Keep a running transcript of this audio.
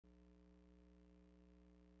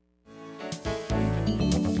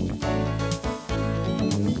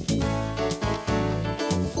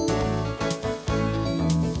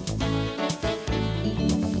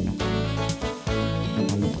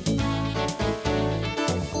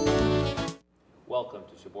welcome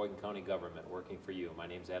to Sheboygan County Government Working for You. My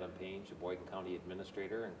name is Adam Payne, Sheboygan County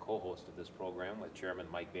Administrator and co-host of this program with Chairman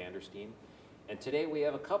Mike Vanderstein. And today we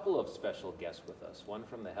have a couple of special guests with us, one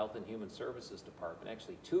from the Health and Human Services Department,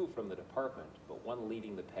 actually two from the department, but one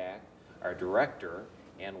leading the pack, our Director,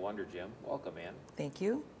 Ann Wondergem. Welcome, Ann. Thank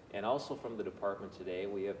you. And also from the department today,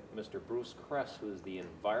 we have Mr. Bruce Kress, who is the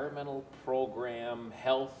Environmental Program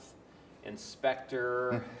Health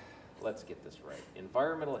Inspector. Let's get this right.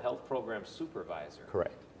 Environmental Health Program Supervisor.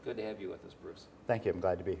 Correct. Good to have you with us, Bruce. Thank you. I'm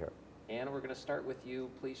glad to be here. And we're going to start with you.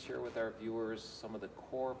 Please share with our viewers some of the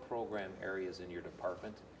core program areas in your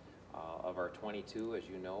department. Of our 22, as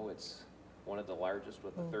you know, it's one of the largest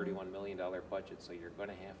with a $31 million budget, so you're going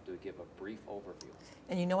to have to give a brief overview.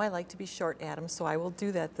 And you know I like to be short, Adam, so I will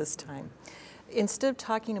do that this time. Instead of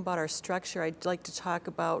talking about our structure, I'd like to talk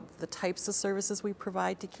about the types of services we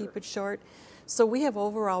provide to keep it short. So we have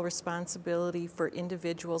overall responsibility for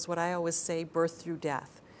individuals, what I always say, birth through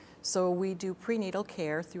death. So we do prenatal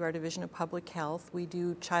care through our Division of Public Health. We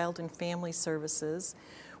do child and family services.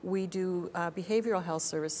 We do behavioral health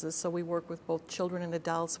services, so we work with both children and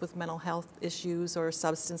adults with mental health issues or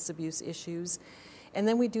substance abuse issues. And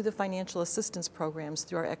then we do the financial assistance programs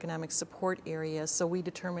through our economic support area, so we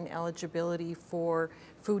determine eligibility for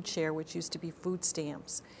food share, which used to be food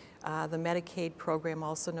stamps. The Medicaid program,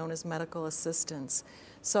 also known as medical assistance.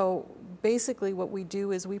 So basically what we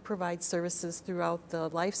do is we provide services throughout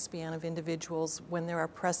the lifespan of individuals when there are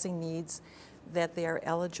pressing needs that they are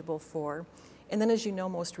eligible for. And then, as you know,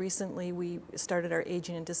 most recently we started our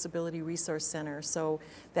Aging and Disability Resource Center. So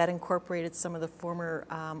that incorporated some of the former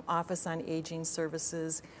Office on Aging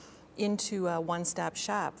services into a one-stop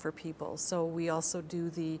shop for people. So we also do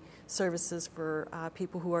the services for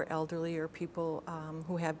people who are elderly or people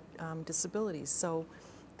who have disabilities. So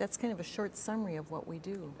that's kind of a short summary of what we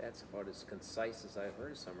do. That's about as concise as I've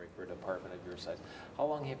heard a summary for a department of your size. How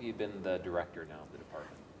long have you been the director now of the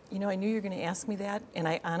department? You know, I knew you were going to ask me that, and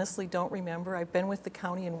I honestly don't remember. I've been with the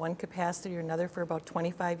county in one capacity or another for about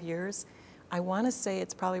 25 years. I want to say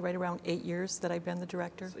it's probably right around 8 years that I've been the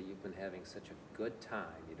director. So you've been having such a good time,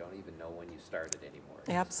 you don't even know when you started anymore.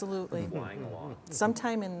 Absolutely. Flying along.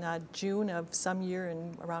 Sometime in June of some year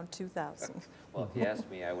in around 2000. Well, if you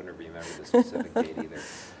asked me, I wouldn't remember the specific date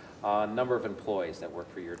either. Number of employees that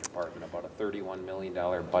work for your department, about a $31 million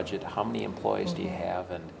budget. How many employees do you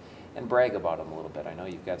have? And brag about them a little bit. I know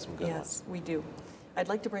you've got some good ones. Yes, we do. I'd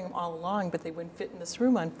like to bring them all along, but they wouldn't fit in this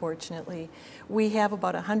room, unfortunately. We have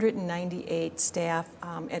about 198 staff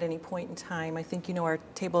at any point in time. I think, you know, our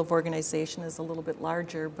table of organization is a little bit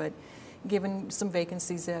larger, but given some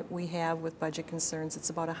vacancies that we have with budget concerns, it's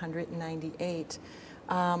about 198.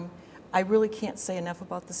 I really can't say enough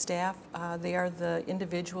about the staff. They are the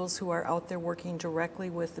individuals who are out there working directly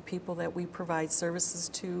with the people that we provide services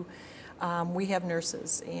to. We have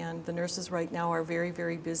nurses, and the nurses right now are very,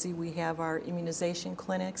 very busy. We have our immunization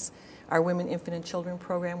clinics, our Women, Infant, and Children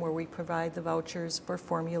program where we provide the vouchers for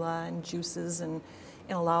formula and juices and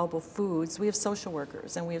allowable foods. We have social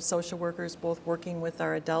workers, and we have social workers both working with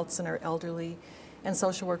our adults and our elderly, and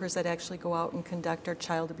social workers that actually go out and conduct our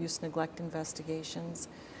child abuse neglect investigations.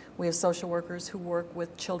 We have social workers who work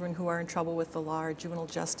with children who are in trouble with the law, our juvenile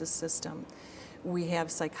justice system. We have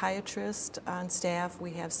psychiatrists on staff, we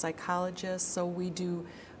have psychologists, so we do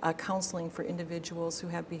counseling for individuals who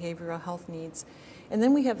have behavioral health needs. And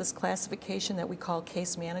then we have this classification that we call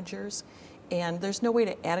case managers, and there's no way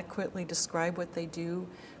to adequately describe what they do,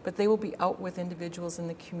 but they will be out with individuals in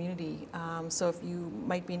the community. So if you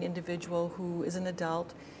might be an individual who is an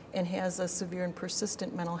adult and has a severe and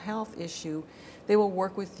persistent mental health issue, they will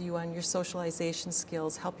work with you on your socialization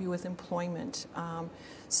skills, help you with employment.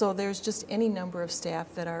 So there's just any number of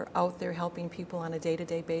staff that are out there helping people on a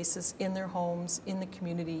day-to-day basis in their homes, in the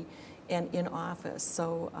community, and in office.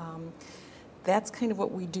 So that's kind of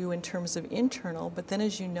what we do in terms of internal, but then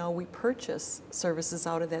as you know, we purchase services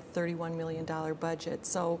out of that $31 million budget.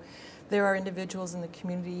 So there are individuals in the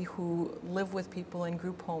community who live with people in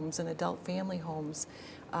group homes and adult family homes,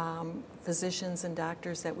 physicians and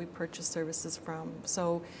doctors that we purchase services from.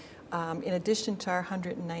 So in addition to our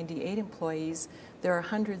 198 employees, there are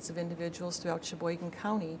hundreds of individuals throughout Sheboygan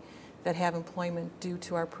County that have employment due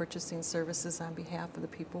to our purchasing services on behalf of the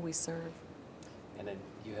people we serve. And then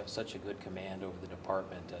you have such a good command over the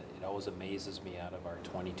department. It always amazes me out of our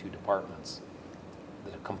 22 departments,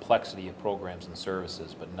 the complexity of programs and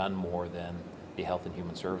services, but none more than the Health and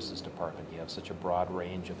Human Services Department. You have such a broad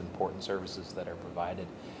range of important services that are provided.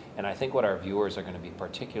 And I think what our viewers are going to be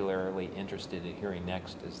particularly interested in hearing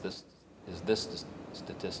next is this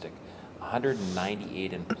statistic.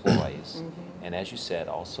 198 employees, and as you said,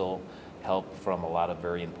 also help from a lot of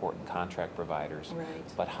very important contract providers. Right.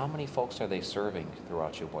 But how many folks are they serving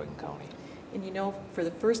throughout Sheboygan County? And you know, for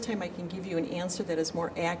the first time, I can give you an answer that is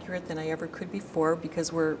more accurate than I ever could before,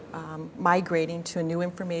 because we're migrating to a new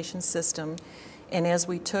information system. And as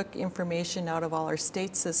we took information out of all our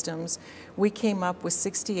state systems, we came up with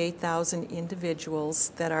 68,000 individuals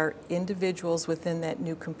that are individuals within that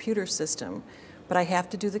new computer system. But I have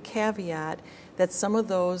to do the caveat that some of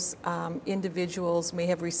those individuals may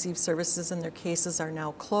have received services and their cases are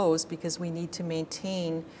now closed because we need to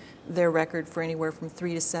maintain their record for anywhere from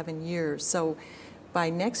 3 to 7 years. So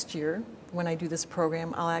by next year, when I do this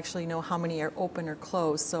program, I'll actually know how many are open or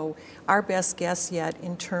closed. So our best guess yet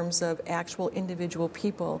in terms of actual individual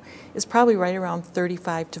people is probably right around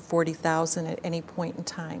 35 to 40,000 at any point in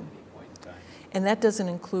time. And that doesn't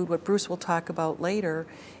include what Bruce will talk about later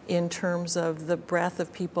in terms of the breadth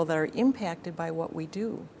of people that are impacted by what we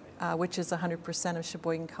do, which is 100% of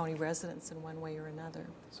Sheboygan County residents in one way or another.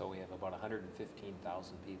 So we have about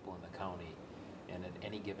 115,000 people in the county, and at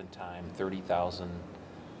any given time, 30,000,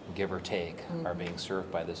 give or take, are being served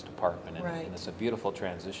by this department. And, Right. and it's a beautiful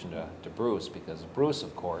transition to Bruce, because Bruce,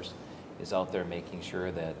 of course, is out there making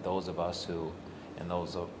sure that those of us who, and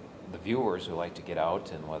those of the viewers who like to get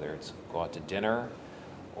out, and whether it's go out to dinner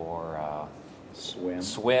or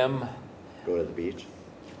swim, go to the beach,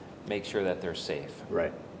 make sure that they're safe.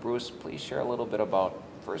 right. Bruce, please share a little bit about,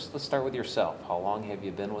 first let's start with yourself. How long have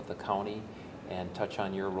you been with the county, and touch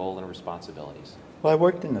on your role and responsibilities? Well, I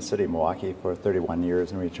worked in the city of Milwaukee for 31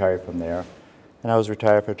 years and retired from there. And I was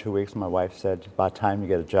retired for 2 weeks, and my wife said, about time you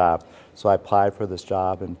get a job. So I applied for this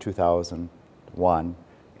job in 2001,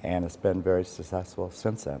 and it's been very successful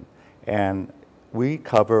since then. And we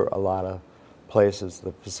cover a lot of places,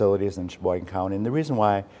 the facilities in Sheboygan County. And the reason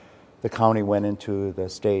why the county went into the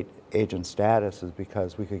state agent status is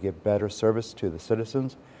because we could give better service to the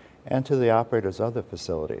citizens and to the operators of the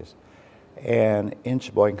facilities. And in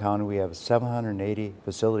Sheboygan County, we have 780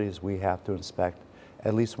 facilities we have to inspect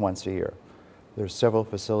at least once a year. There's several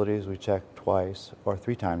facilities we check twice or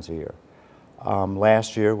 3 times a year.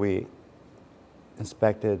 Last year, we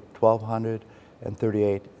inspected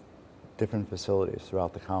 1,238 different facilities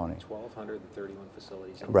throughout the county. 1,231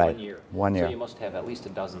 facilities in Right, 1 year. 1 year. So you must have at least a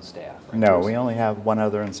dozen staff, right? No, Bruce? we only have one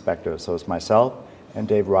other inspector, so it's myself and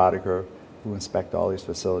Dave Rodiger who inspect all these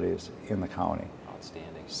facilities in the county.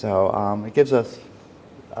 Outstanding. So it gives us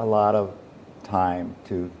a lot of time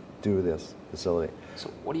to do this facility. So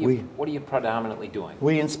what are you predominantly doing?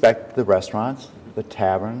 We inspect the restaurants, the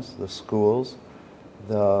taverns, the schools,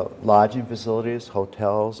 the lodging facilities,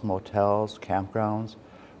 hotels, motels, campgrounds,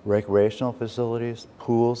 recreational facilities,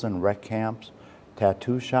 pools and rec camps,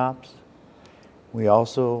 tattoo shops. We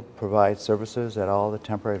also provide services at all the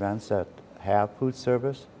temporary events that have food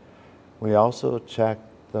service. We also check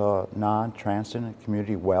the non-transit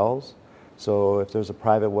community wells. So if there's a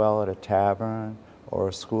private well at a tavern or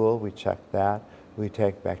a school, we check that. We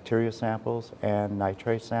take bacteria samples and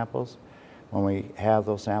nitrate samples. When we have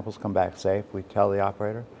those samples come back safe, we tell the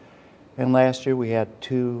operator. And last year we had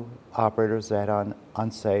 2 operators that had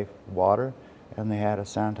unsafe water, and they had to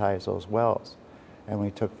sanitize those wells. And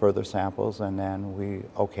we took further samples, and then we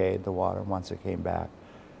okayed the water once it came back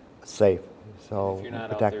safe. So If you're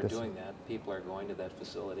not out there doing that, people are going to that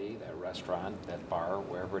facility, that restaurant, that bar,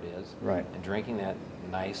 wherever it is, Right. and drinking that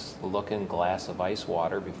nice looking glass of ice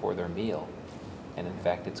water before their meal. And in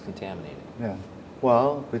fact, it's contaminated. Yeah.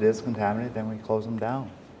 Well, if it is contaminated, then we close them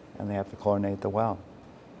down, and they have to chlorinate the well.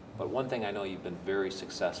 But one thing I know you've been very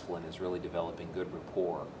successful in is really developing good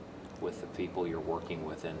rapport with the people you're working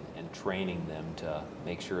with, and training them to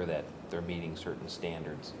make sure that they're meeting certain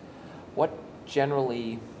standards. What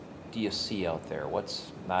generally do you see out there?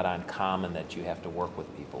 What's not uncommon that you have to work with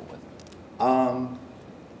people with?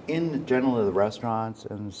 In generally the restaurants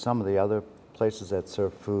and some of the other places that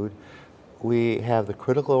serve food, we have the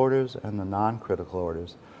critical orders and the non-critical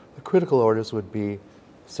orders. The critical orders would be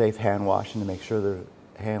safe hand washing to make sure they're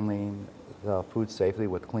handling the food safely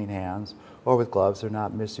with clean hands or with gloves. They're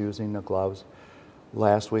not misusing the gloves.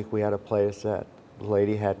 Last week we had a place that the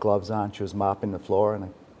lady had gloves on. She was mopping the floor, and a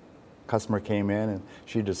customer came in and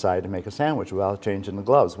she decided to make a sandwich without changing the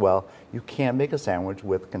gloves. Well, you can't make a sandwich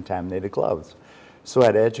with contaminated gloves. So I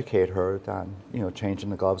had to educate her on, changing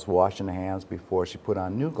the gloves, washing the hands before she put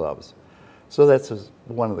on new gloves. So that's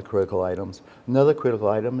one of the critical items. Another critical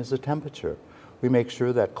item is the temperature. We make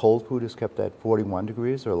sure that cold food is kept at 41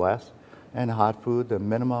 degrees or less, and hot food, the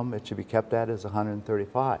minimum it should be kept at is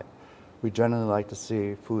 135. We generally like to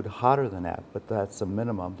see food hotter than that, but that's the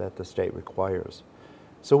minimum that the state requires.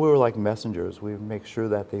 So we were like messengers. We make sure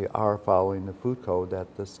that they are following the food code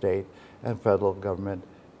that the state and federal government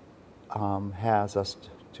has us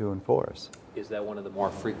to enforce. Is that one of the more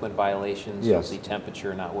frequent violations? Yes. You'll see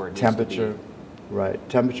temperature not where it needs Temperature, to be. right.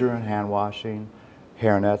 Temperature and hand washing,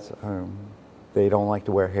 hair nets. They don't like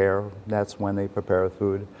to wear hair nets when they prepare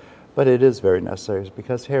food. But it is very necessary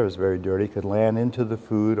because hair is very dirty. It could land into the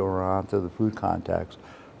food or onto the food contacts,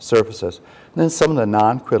 surfaces. And then some of the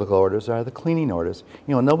non-critical orders are the cleaning orders.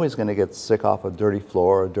 You know, nobody's going to get sick off a dirty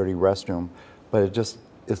floor or a dirty restroom, but it just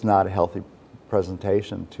is not a healthy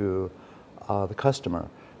presentation to the customer.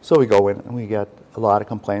 So we go in and we get a lot of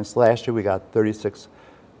complaints. Last year we got 36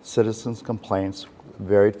 citizens' complaints,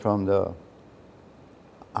 varied from the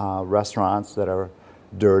restaurants that are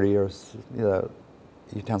dirty or the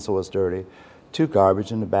utensil was dirty, to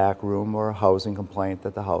garbage in the back room or a housing complaint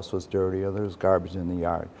that the house was dirty or there was garbage in the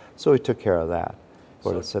yard. So we took care of that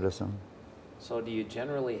for the citizen. So do you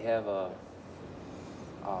generally have a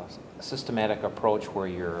systematic approach where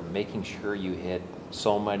you're making sure you hit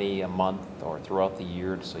so many a month or throughout the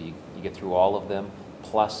year so you get through all of them,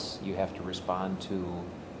 plus you have to respond to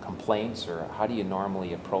complaints, or how do you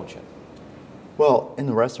normally approach it? Well, in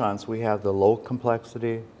the restaurants, we have the low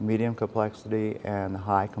complexity, medium complexity, and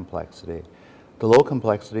high complexity. The low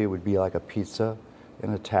complexity would be like a pizza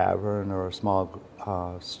in a tavern or a small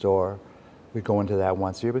store. We go into that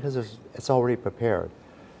once a year because it's already prepared.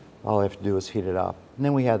 All I have to do is heat it up. And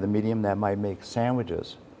then we have the medium that might make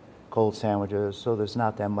sandwiches, cold sandwiches, so there's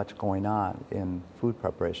not that much going on in food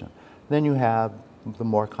preparation. Then you have the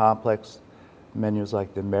more complex menus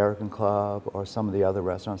like the American Club or some of the other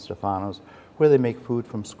restaurants, Stefano's, where they make food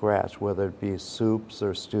from scratch, whether it be soups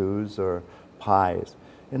or stews or pies.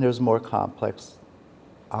 And there's more complex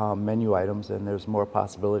menu items and there's more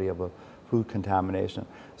possibility of a food contamination.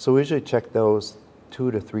 So we usually check those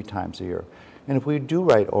 2 to 3 times a year. And if we do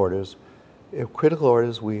write orders, if critical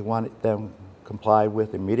orders, we want them complied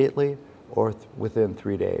with immediately or within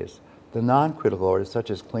 3 days. The non-critical orders,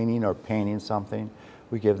 such as cleaning or painting something,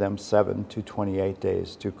 we give them 7 to 28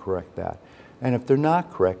 days to correct that. And if they're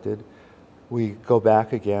not corrected, we go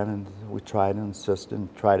back again and we try to insist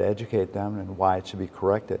and try to educate them and why it should be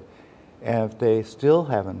corrected. And if they still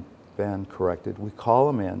haven't been corrected, we call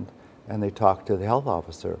them in and they talk to the health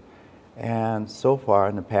officer. And so far,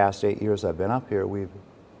 in the past 8 years I've been up here, we've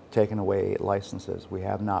taken away 8 licenses. We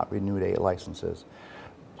have not renewed 8 licenses.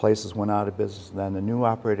 Places went out of business, then the new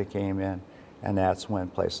operator came in, and that's when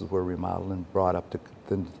places were remodeled and brought up to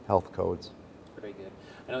the health codes. Very good.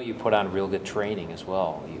 I know you put on real good training as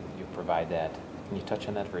well. You provide that. Can you touch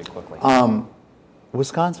on that very quickly?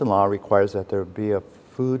 Wisconsin law requires that there be a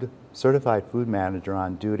certified food manager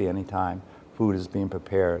on duty anytime food is being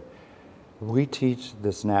prepared. We teach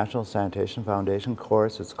this National Sanitation Foundation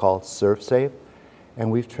course. It's called ServSafe,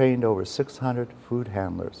 and we've trained over 600 food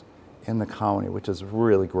handlers in the county, which is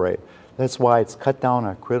really great. That's why it's cut down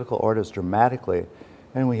our critical orders dramatically,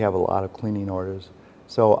 and we have a lot of cleaning orders.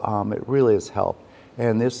 So it really has helped.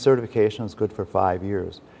 And this certification is good for 5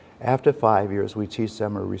 years. After 5 years, we teach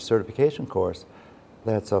them a recertification course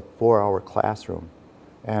that's a 4-hour classroom,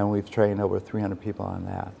 and we've trained over 300 people on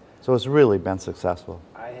that. So it's really been successful.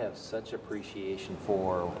 I have such appreciation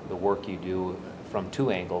for the work you do from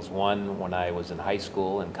 2 angles. One, when I was in high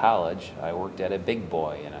school and college, I worked at a Big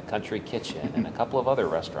Boy and a Country Kitchen and a couple of other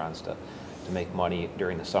restaurants to make money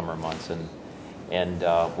during the summer months. And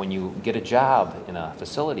when you get a job in a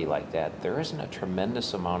facility like that, there isn't a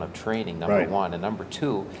tremendous amount of training, number one. And number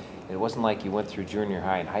two, it wasn't like you went through junior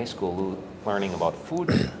high and high school learning about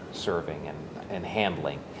food serving and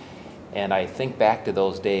handling. And I think back to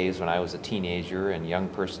those days when I was a teenager and young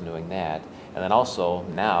person doing that. And then also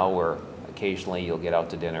now where occasionally you'll get out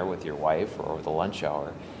to dinner with your wife or over the lunch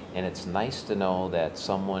hour. And it's nice to know that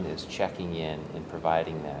someone is checking in and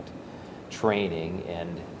providing that training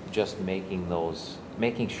and just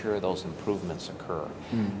making sure those improvements occur.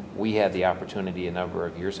 We had the opportunity a number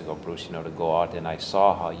of years ago, Bruce, to go out, and I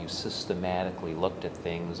saw how you systematically looked at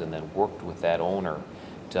things and then worked with that owner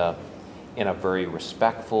to, in a very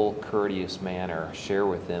respectful, courteous manner, share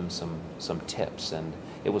with them some tips, and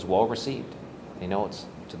it was well received. It's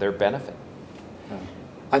to their benefit.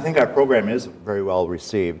 I think our program is very well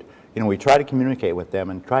received. We try to communicate with them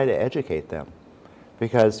and try to educate them,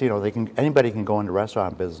 because anybody can go into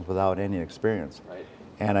restaurant business without any experience. Right.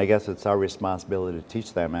 And I guess it's our responsibility to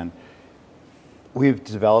teach them. And we've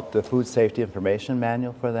developed a food safety information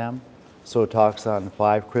manual for them. So it talks on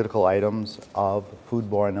 5 critical items of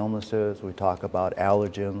foodborne illnesses. We talk about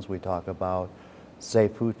allergens. We talk about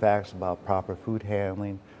safe food facts, about proper food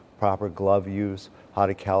handling, proper glove use, how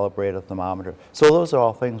to calibrate a thermometer. So those are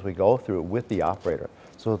all things we go through with the operator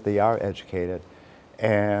so that they are educated.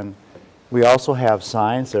 And we also have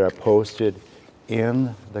signs that are posted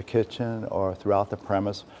in the kitchen or throughout the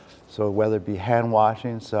premise. So whether it be hand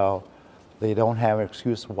washing, so they don't have an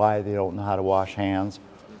excuse why they don't know how to wash hands,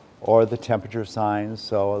 or the temperature signs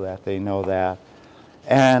so that they know that.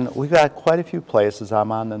 And we've got quite a few places.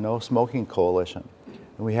 I'm on the No Smoking Coalition.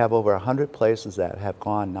 And we have over 100 places that have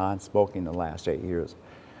gone non-smoking the last 8 years.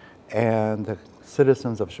 And the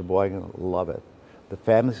citizens of Sheboygan love it. The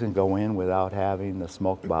families can go in without having the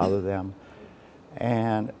smoke bother them.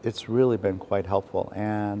 And it's really been quite helpful.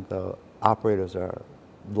 And the operators are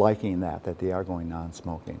liking that they are going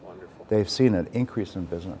non-smoking. Wonderful. They've seen an increase in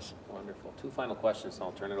business. Wonderful. Two final questions, and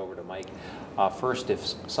I'll turn it over to Mike. First,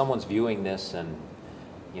 if someone's viewing this and,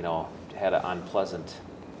 you know, had an unpleasant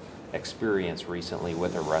experience recently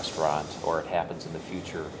with a restaurant, or it happens in the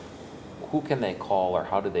future, who can they call, or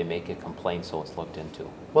how do they make a complaint so it's looked into?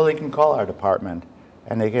 Well, they can call our department,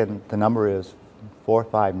 and again, the number is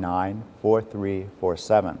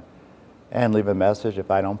 459-4347, and leave a message if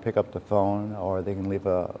I don't pick up the phone, or they can leave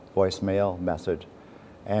a voicemail message,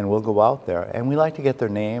 and we'll go out there. And we like to get their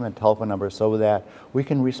name and telephone number so that we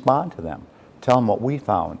can respond to them, tell them what we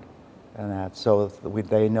found, and that so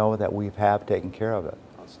they know that we have taken care of it.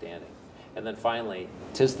 Outstanding. And then finally,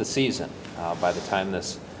 'tis the season. By the time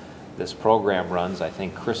this program runs, I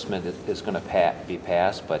think Christmas is going to be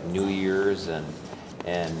passed, but New Year's and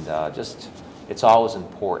just, it's always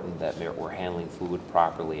important that we're handling food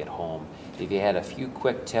properly at home. If you had a few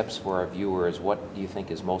quick tips for our viewers, what do you think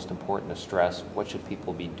is most important to stress? What should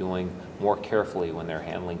people be doing more carefully when they're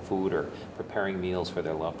handling food or preparing meals for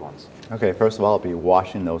their loved ones? Okay, first of all, be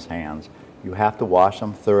washing those hands. You have to wash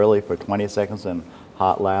them thoroughly for 20 seconds in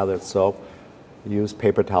hot lathered soap. Use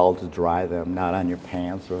paper towel to dry them, not on your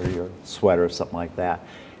pants or your sweater or something like that.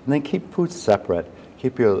 And then keep food separate.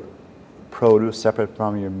 Keep your produce separate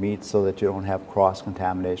from your meat so that you don't have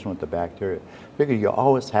cross-contamination with the bacteria. Figure you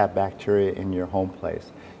always have bacteria in your home place.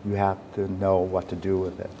 You have to know what to do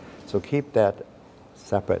with it. So keep that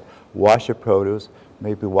separate. Wash your produce,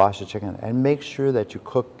 maybe wash the chicken, and make sure that you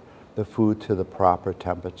cook the food to the proper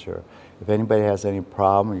temperature. If anybody has any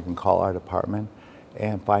problem, you can call our department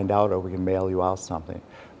and find out, or we can mail you out something.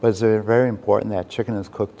 But it's very important that chicken is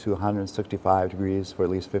cooked to 165 degrees for at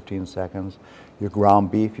least 15 seconds. Your ground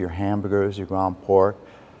beef, your hamburgers, your ground pork,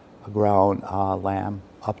 ground lamb,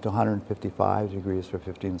 up to 155 degrees for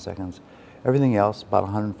 15 seconds. Everything else, about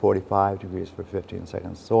 145 degrees for 15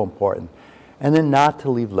 seconds. So important. And then not to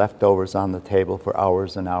leave leftovers on the table for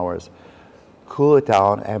hours and hours. Cool it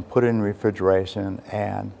down and put it in refrigeration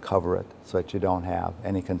and cover it so that you don't have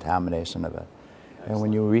any contamination of it. And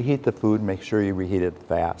when you reheat the food, make sure you reheat it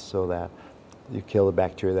fast so that you kill the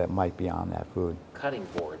bacteria that might be on that food. Cutting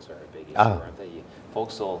boards are a big issue, aren't they?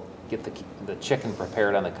 Folks will get the chicken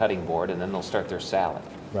prepared on the cutting board, and then they'll start their salad.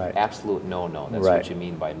 Right. Absolute no-no. That's Right. what you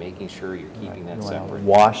mean by making sure you're keeping that You wanna separate.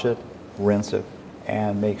 wash it, rinse it,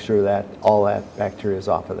 and make sure that all that bacteria is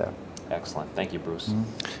off of there. Excellent. Thank you, Bruce.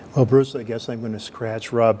 Well, Bruce, I guess I'm going to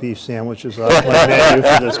scratch raw beef sandwiches off my menu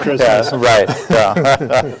for this Christmas. Yes, right.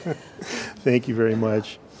 Yeah. Thank you very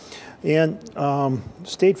much. And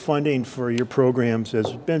state funding for your programs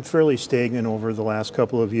has been fairly stagnant over the last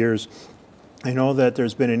couple of years. I know that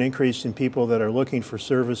there's been an increase in people that are looking for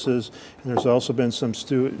services, and there's also been some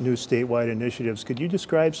new statewide initiatives. Could you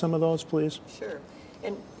describe some of those, please? Sure.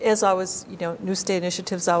 And as always, you know, new state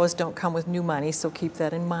initiatives always don't come with new money, so keep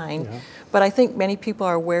that in mind. Yeah. But I think many people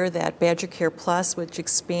are aware that Badger Care Plus, which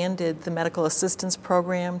expanded the medical assistance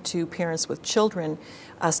program to parents with children,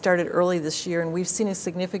 started early this year, and we've seen a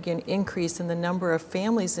significant increase in the number of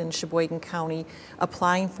families in Sheboygan County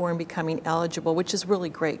applying for and becoming eligible, which is really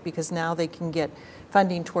great because now they can get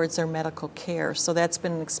funding towards their medical care. So that's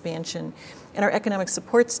been an expansion. And our economic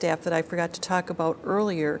support staff that I forgot to talk about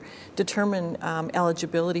earlier determine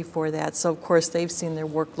eligibility for that. So of course they've seen their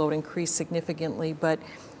workload increase significantly, but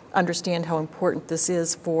understand how important this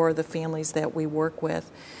is for the families that we work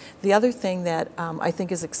with. The other thing that I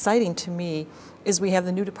think is exciting to me is we have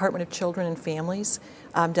the new Department of Children and Families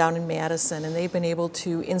down in Madison, and they've been able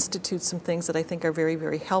to institute some things that I think are very,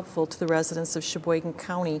 very helpful to the residents of Sheboygan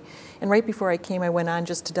County. And right before I came, I went on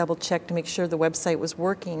just to double check to make sure the website was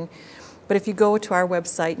working. But if you go to our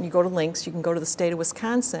website and you go to links, you can go to the state of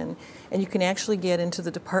Wisconsin, and you can actually get into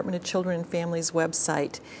the Department of Children and Families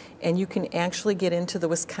website, and you can actually get into the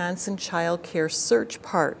Wisconsin Child Care Search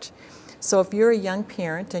part. So if you're a young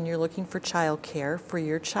parent and you're looking for child care for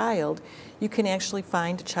your child, you can actually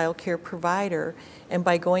find a child care provider, and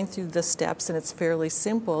by going through the steps, and it's fairly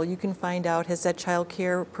simple, you can find out, has that child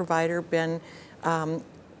care provider been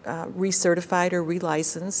recertified or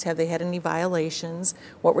relicensed? Have they had any violations?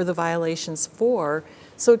 What were the violations for?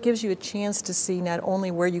 So it gives you a chance to see not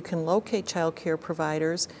only where you can locate child care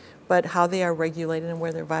providers, but how they are regulated and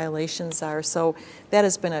where their violations are. So that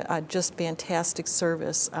has been a just fantastic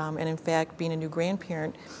service. And in fact, being a new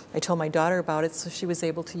grandparent, I told my daughter about it, so she was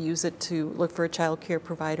able to use it to look for a child care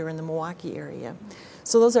provider in the Milwaukee area.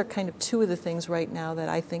 So those are kind of two of the things right now that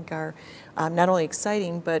I think are not only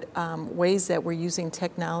exciting, but ways that we're using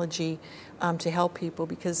technology to help people,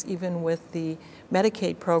 because even with the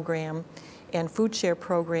Medicaid program and food share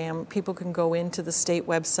program, people can go into the state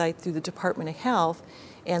website through the Department of Health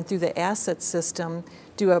and through the asset system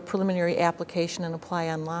do a preliminary application and apply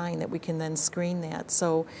online that we can then screen that.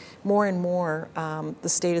 So more and more the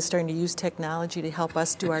state is starting to use technology to help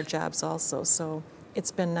us do our jobs also. So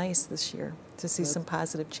it's been nice this year to see some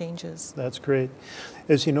positive changes. That's great.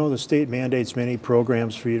 As you know, the state mandates many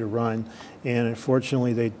programs for you to run, and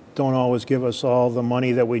unfortunately they don't always give us all the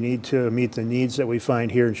money that we need to meet the needs that we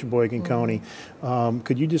find here in Sheboygan County.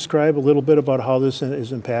 Could you describe a little bit about how this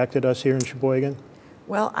has impacted us here in Sheboygan?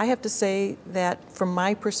 Well, I have to say that from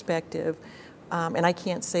my perspective, and I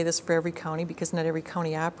can't say this for every county because not every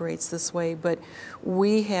county operates this way, but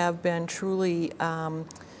we have been truly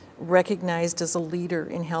recognized as a leader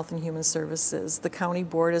in health and human services. The county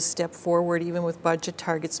board has stepped forward, even with budget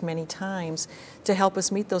targets many times, to help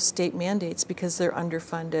us meet those state mandates because they're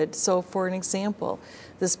underfunded. So for an example,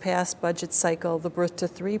 this past budget cycle, the Birth to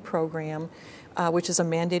 3 program, which is a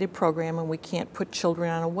mandated program and we can't put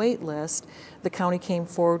children on a wait list, the county came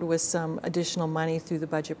forward with some additional money through the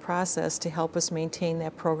budget process to help us maintain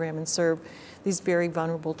that program and serve these very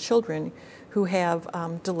vulnerable children who have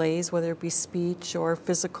delays, whether it be speech or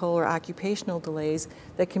physical or occupational delays,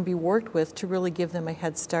 that can be worked with to really give them a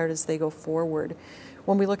head start as they go forward.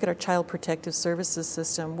 When we look at our Child Protective Services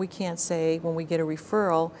system, we can't say when we get a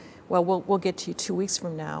referral, well, we'll get to you 2 weeks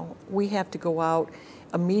from now. We have to go out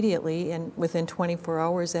immediately and within 24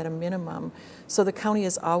 hours at a minimum. So the county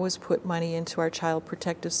has always put money into our Child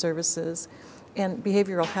Protective Services. And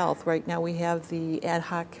behavioral health, right now we have the ad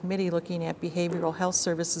hoc committee looking at behavioral health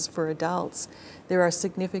services for adults. There are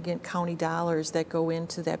significant county dollars that go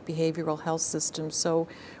into that behavioral health system. So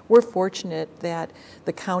we're fortunate that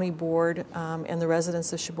the county board and the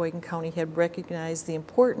residents of Sheboygan County had recognized the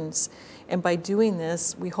importance. And by doing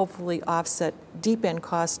this, we hopefully offset deep end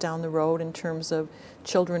costs down the road in terms of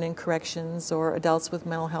children in corrections or adults with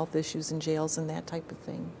mental health issues in jails and that type of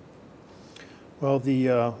thing. Well,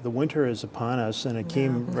 the winter is upon us, and it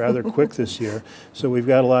came rather quick this year, so we've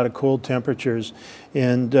got a lot of cold temperatures.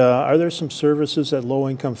 And are there some services that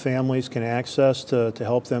low-income families can access to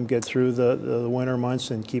help them get through the winter months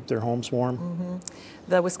and keep their homes warm?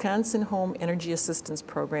 The Wisconsin Home Energy Assistance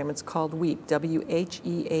Program, it's called WHEAP,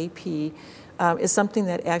 W-H-E-A-P, is something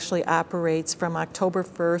that actually operates from October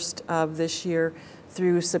 1st of this year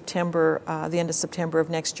through September, the end of September of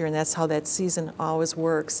next year, and that's how that season always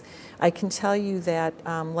works. I can tell you that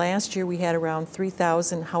last year we had around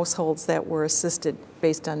 3,000 households that were assisted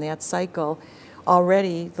based on that cycle.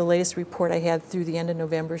 Already, the latest report I had through the end of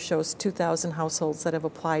November shows 2,000 households that have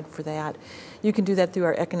applied for that. You can do that through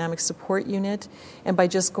our Economic Support Unit, and by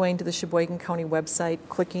just going to the Sheboygan County website,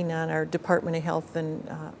 clicking on our Department of Health and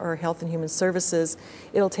or Health and Human Services,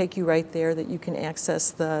 it'll take you right there that you can access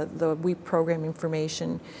the WHEAP program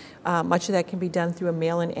information. Much of that can be done through a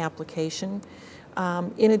mail-in application.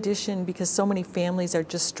 In addition, because so many families are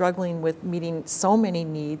just struggling with meeting so many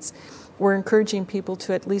needs, we're encouraging people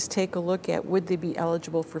to at least take a look at would they be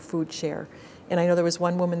eligible for food share. And I know there was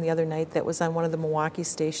one woman the other night that was on one of the Milwaukee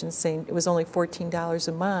stations saying it was only $14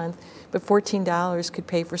 a month, but $14 could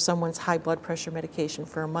pay for someone's high blood pressure medication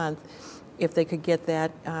for a month if they could get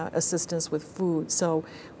that assistance with food. So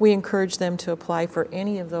we encourage them to apply for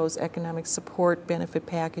any of those economic support benefit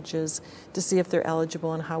packages to see if they're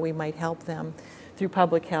eligible and how we might help them. Through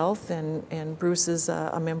public health, and Bruce is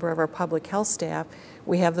a member of our public health staff,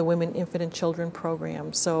 we have the Women, Infant, and Children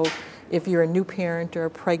program. So if you're a new parent or a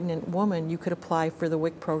pregnant woman, you could apply for the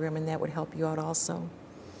WIC program and that would help you out also.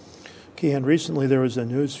 Okay, and recently there was a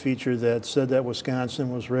news feature that said that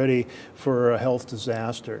Wisconsin was ready for a health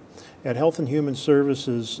disaster. At Health and Human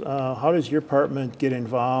Services, how does your department get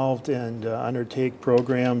involved and undertake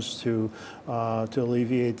programs to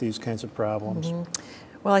alleviate these kinds of problems?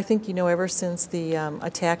 Well, I think, you know, ever since the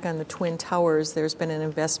attack on the Twin Towers, there's been an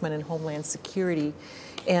investment in Homeland Security,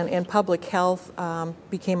 and public health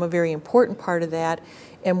became a very important part of that.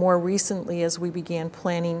 And more recently, as we began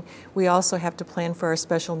planning, we also have to plan for our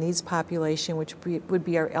special needs population, which would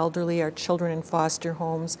be our elderly, our children in foster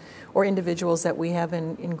homes, or individuals that we have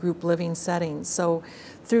in group living settings. So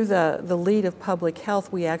through the lead of public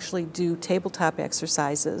health, we actually do tabletop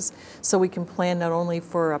exercises so we can plan not only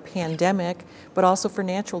for a pandemic, but also for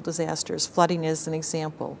natural disasters, flooding is an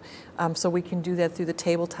example. So we can do that through the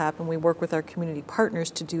tabletop, and we work with our community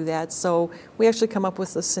partners to do that. So we actually come up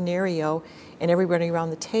with a scenario, and everybody around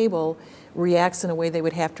the table reacts in a way they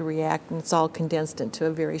would have to react, and it's all condensed into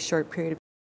a very short period of